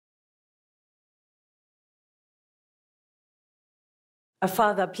A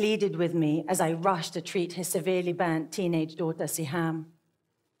father pleaded with me as I rushed to treat his severely burnt teenage daughter, Siham.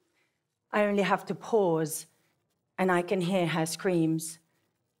 I only have to pause, and I can hear her screams.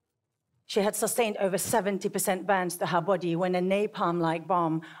 She had sustained over 70% burns to her body when a napalm-like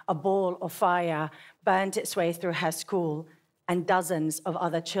bomb, a ball of fire, burnt its way through her school and dozens of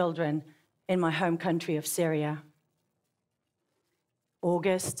other children in my home country of Syria.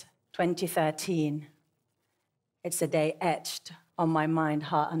 August 2013. It's a day etched on my mind,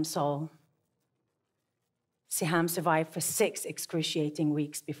 heart, and soul. Siham survived for 6 excruciating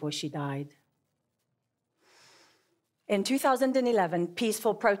weeks before she died. In 2011,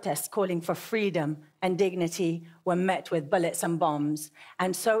 peaceful protests calling for freedom and dignity were met with bullets and bombs,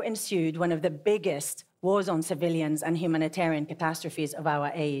 and so ensued one of the biggest wars on civilians and humanitarian catastrophes of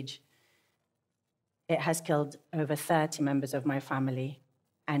our age. It has killed over 30 members of my family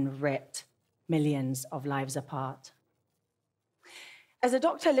and ripped millions of lives apart. As a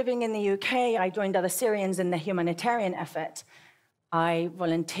doctor living in the UK, I joined other Syrians in the humanitarian effort. I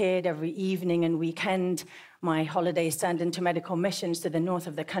volunteered every evening and weekend. My holidays turned into medical missions to the north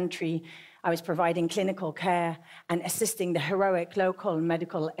of the country. I was providing clinical care and assisting the heroic local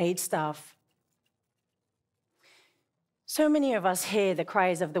medical aid staff. So many of us hear the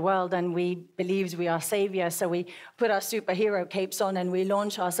cries of the world and we believe we are saviors, so we put our superhero capes on and we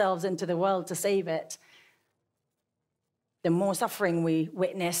launch ourselves into the world to save it. The more suffering we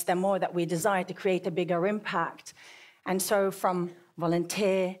witness, the more that we desire to create a bigger impact. And so from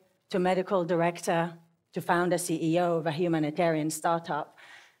volunteer to medical director to founder CEO of a humanitarian startup,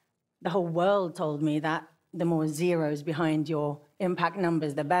 the whole world told me that the more zeros behind your impact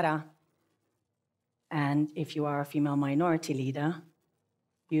numbers, the better. And if you are a female minority leader,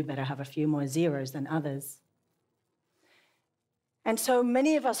 you better have a few more zeros than others. And so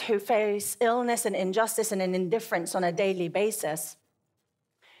many of us who face illness and injustice and an indifference on a daily basis,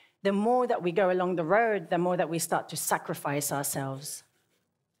 the more that we go along the road, the more that we start to sacrifice ourselves.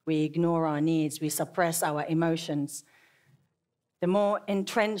 We ignore our needs, we suppress our emotions. The more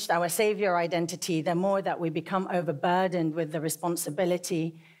entrenched our savior identity, the more that we become overburdened with the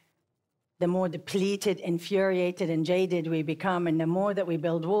responsibility, the more depleted, infuriated, and jaded we become, and the more that we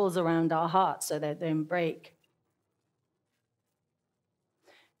build walls around our hearts so that they don't break.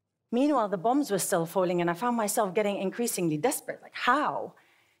 Meanwhile, the bombs were still falling, and I found myself getting increasingly desperate. Like, how?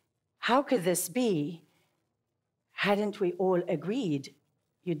 How could this be? Hadn't we all agreed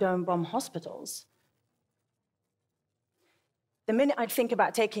you don't bomb hospitals? The minute I'd think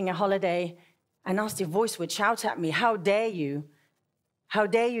about taking a holiday, a nasty voice would shout at me, "How dare you? How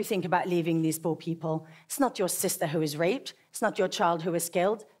dare you think about leaving these poor people? It's not your sister who is raped. It's not your child who is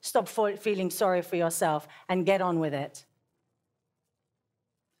killed. Stop feeling sorry for yourself and get on with it."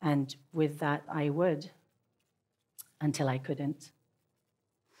 And with that, I would, until I couldn't.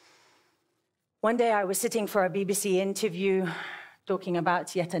 One day, I was sitting for a BBC interview talking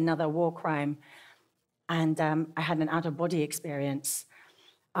about yet another war crime, and I had an out-of-body experience.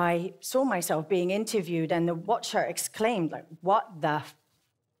 I saw myself being interviewed, and the watcher exclaimed, like, "What the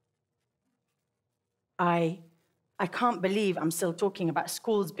I can't believe I'm still talking about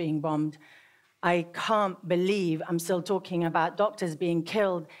schools being bombed. I can't believe I'm still talking about doctors being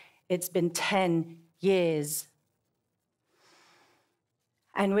killed. It's been 10 years.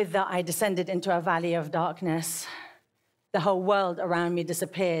 And with that, I descended into a valley of darkness. The whole world around me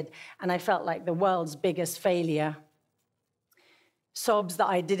disappeared, and I felt like the world's biggest failure. Sobs that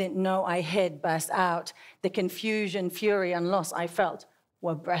I didn't know I hid burst out. The confusion, fury, and loss I felt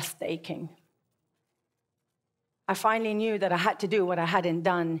were breathtaking. I finally knew that I had to do what I hadn't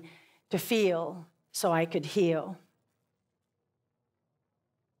done to feel so I could heal.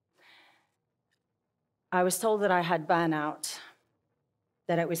 I was told that I had burnout,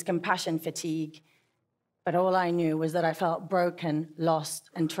 that it was compassion fatigue, but all I knew was that I felt broken, lost,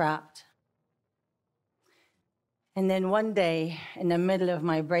 and trapped. And then one day, in the middle of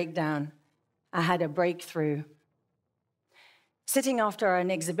my breakdown, I had a breakthrough. Sitting after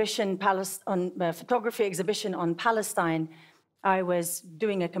an exhibition, a photography exhibition on Palestine, I was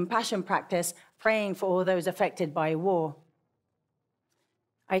doing a compassion practice, praying for all those affected by war.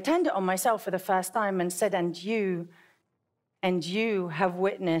 I turned it on myself for the first time and said, and you have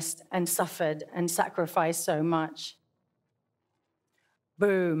witnessed and suffered and sacrificed so much.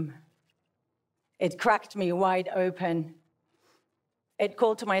 Boom. It cracked me wide open. It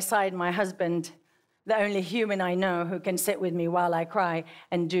called to my side my husband, the only human I know who can sit with me while I cry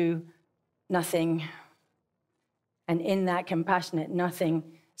and do nothing. And in that compassionate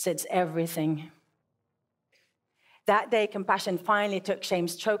nothing sits everything. That day, compassion finally took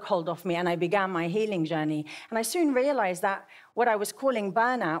shame's chokehold off me, and I began my healing journey. And I soon realized that what I was calling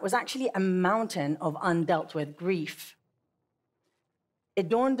burnout was actually a mountain of undealt with grief. It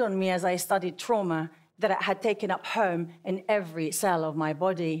dawned on me as I studied trauma that it had taken up home in every cell of my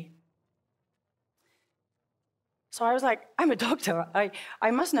body. So I was like, I'm a doctor.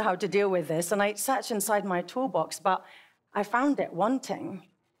 I must know how to deal with this. And I searched inside my toolbox, but I found it wanting.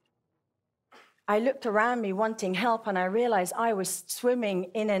 I looked around me wanting help, and I realized I was swimming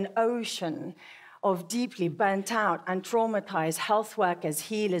in an ocean of deeply burnt out and traumatized health workers,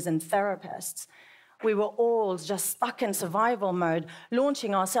 healers, and therapists. We were all just stuck in survival mode,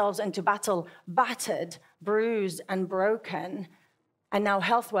 launching ourselves into battle, battered, bruised, and broken. And now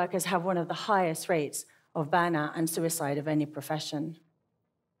health workers have one of the highest rates of burnout and suicide of any profession.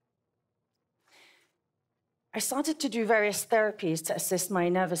 I started to do various therapies to assist my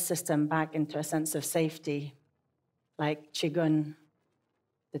nervous system back into a sense of safety, like Qigong,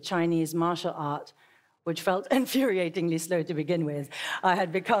 the Chinese martial art, which felt infuriatingly slow to begin with. I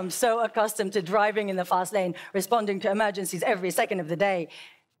had become so accustomed to driving in the fast lane, responding to emergencies every second of the day,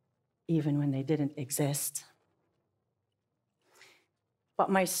 even when they didn't exist. But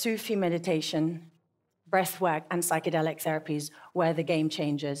my Sufi meditation, breathwork, and psychedelic therapies were the game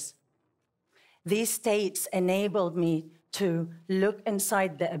changers. These states enabled me to look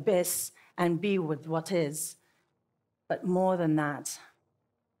inside the abyss and be with what is. But more than that,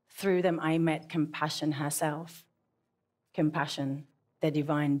 through them I met compassion herself. Compassion, the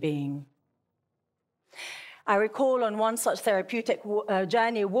divine being. I recall on one such therapeutic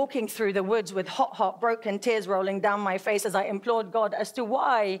journey, walking through the woods with hot, broken tears rolling down my face as I implored God as to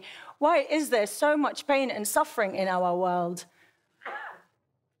why is there so much pain and suffering in our world?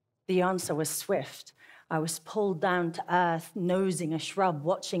 The answer was swift. I was pulled down to earth, nosing a shrub,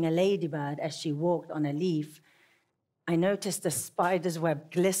 watching a ladybird as she walked on a leaf. I noticed the spider's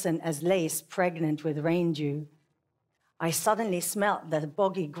web glisten as lace, pregnant with rain dew. I suddenly smelt the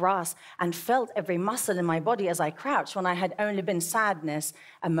boggy grass and felt every muscle in my body as I crouched when I had only been sadness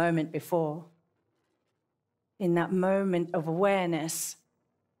a moment before. In that moment of awareness,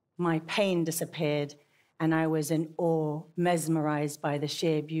 my pain disappeared, and I was in awe, mesmerized by the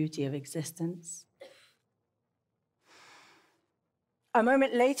sheer beauty of existence. A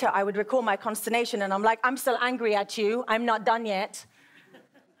moment later, I would recall my consternation, and I'm like, I'm still angry at you. I'm not done yet.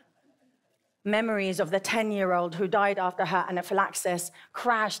 Memories of the 10-year-old who died after her anaphylaxis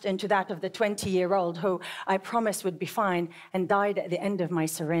crashed into that of the 20-year-old who I promised would be fine and died at the end of my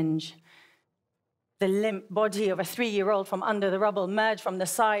syringe. The limp body of a 3-year-old from under the rubble merged from the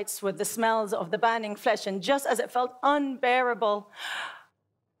sides with the smells of the burning flesh, and just as it felt unbearable,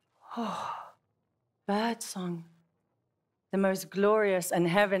 birdsong, the most glorious and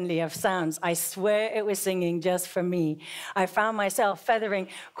heavenly of sounds. I swear it was singing just for me. I found myself feathering,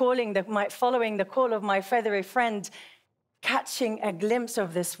 following the call of my feathery friend, catching a glimpse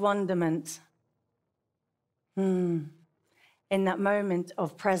of this wonderment. In that moment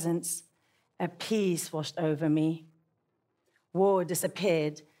of presence, a peace washed over me. War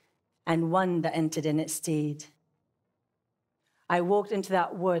disappeared, and wonder entered in its stead. I walked into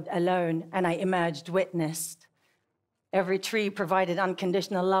that wood alone, and I emerged witnessed. Every tree provided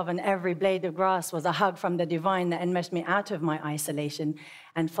unconditional love, and every blade of grass was a hug from the divine that enmeshed me out of my isolation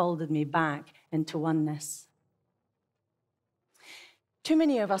and folded me back into oneness. Too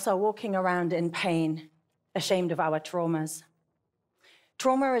many of us are walking around in pain, ashamed of our traumas.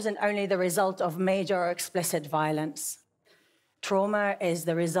 Trauma isn't only the result of major or explicit violence. Trauma is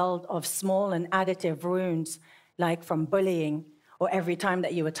the result of small and additive wounds, like from bullying, or every time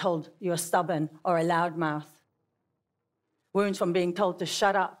that you were told you're stubborn or a loudmouth. Wounds from being told to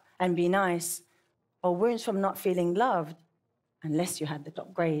shut up and be nice, or wounds from not feeling loved unless you had the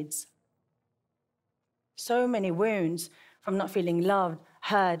top grades. So many wounds from not feeling loved,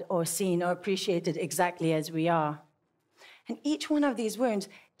 heard, or seen, or appreciated exactly as we are. And each one of these wounds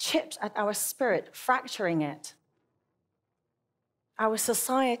chips at our spirit, fracturing it. Our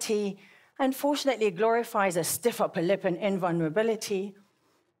society, unfortunately, glorifies a stiff upper lip and invulnerability.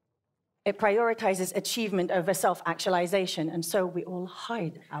 It prioritizes achievement over self-actualization, and so we all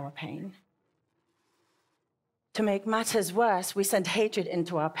hide our pain. To make matters worse, we send hatred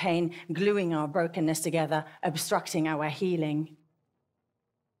into our pain, gluing our brokenness together, obstructing our healing.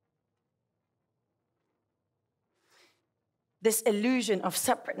 This illusion of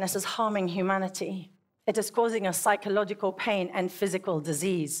separateness is harming humanity. It is causing us psychological pain and physical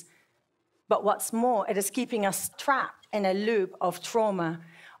disease. But what's more, it is keeping us trapped in a loop of trauma,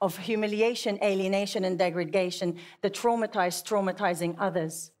 of humiliation, alienation, and degradation, the traumatized traumatizing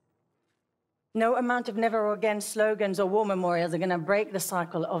others. No amount of never again slogans or war memorials are going to break the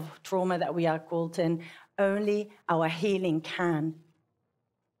cycle of trauma that we are caught in. Only our healing can.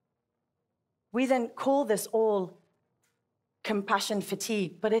 We then call this all compassion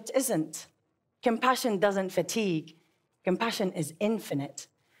fatigue, but it isn't. Compassion doesn't fatigue. Compassion is infinite.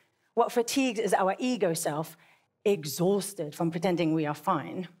 What fatigues is our ego self, exhausted from pretending we are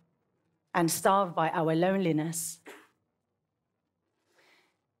fine and starved by our loneliness.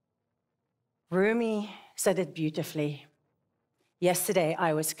 Rumi said it beautifully. Yesterday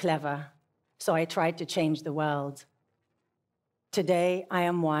I was clever, so I tried to change the world. Today I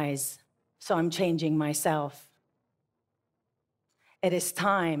am wise, so I'm changing myself. It is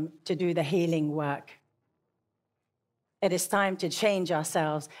time to do the healing work. It is time to change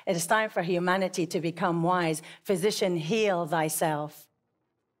ourselves. It is time for humanity to become wise. Physician, heal thyself.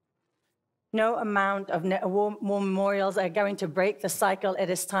 No amount of war memorials are going to break the cycle. It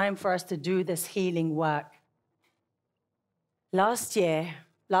is time for us to do this healing work. Last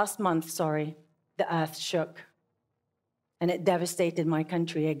month, the earth shook, and it devastated my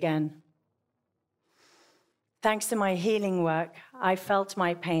country again. Thanks to my healing work, I felt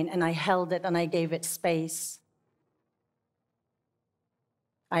my pain, and I held it, and I gave it space.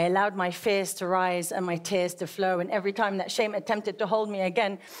 I allowed my fears to rise and my tears to flow, and every time that shame attempted to hold me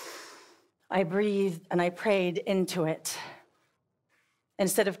again, I breathed and I prayed into it.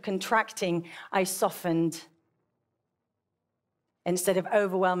 Instead of contracting, I softened. Instead of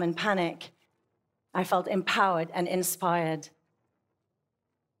overwhelm and panic, I felt empowered and inspired.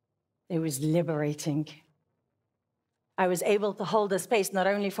 It was liberating. I was able to hold a space not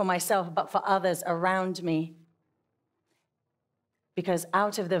only for myself, but for others around me. Because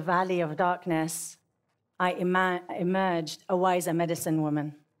out of the valley of darkness, I emerged a wiser medicine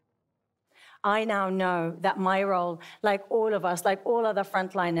woman. I now know that my role, like all of us, like all other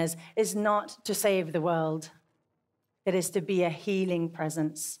frontliners, is not to save the world. It is to be a healing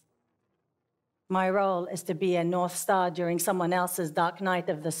presence. My role is to be a North Star during someone else's dark night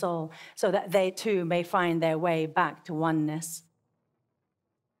of the soul, so that they too may find their way back to oneness.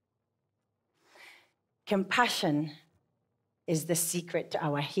 Compassion is the secret to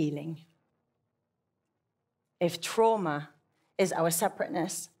our healing. If trauma is our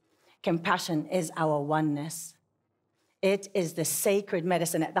separateness, compassion is our oneness. It is the sacred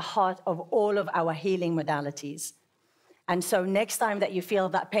medicine at the heart of all of our healing modalities. And so next time that you feel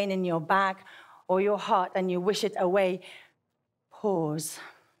that pain in your back or your heart and you wish it away, pause,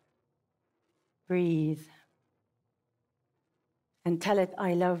 breathe, and tell it,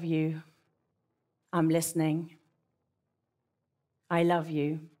 I love you. I'm listening. I love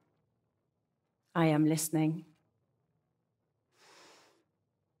you. I am listening.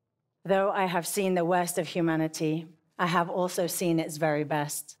 Though I have seen the worst of humanity, I have also seen its very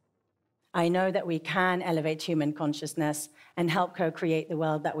best. I know that we can elevate human consciousness and help co-create the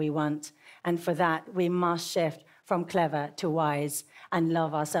world that we want. And for that, we must shift from clever to wise and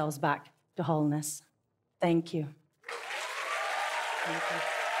love ourselves back to wholeness. Thank you. Thank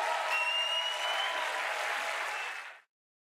you.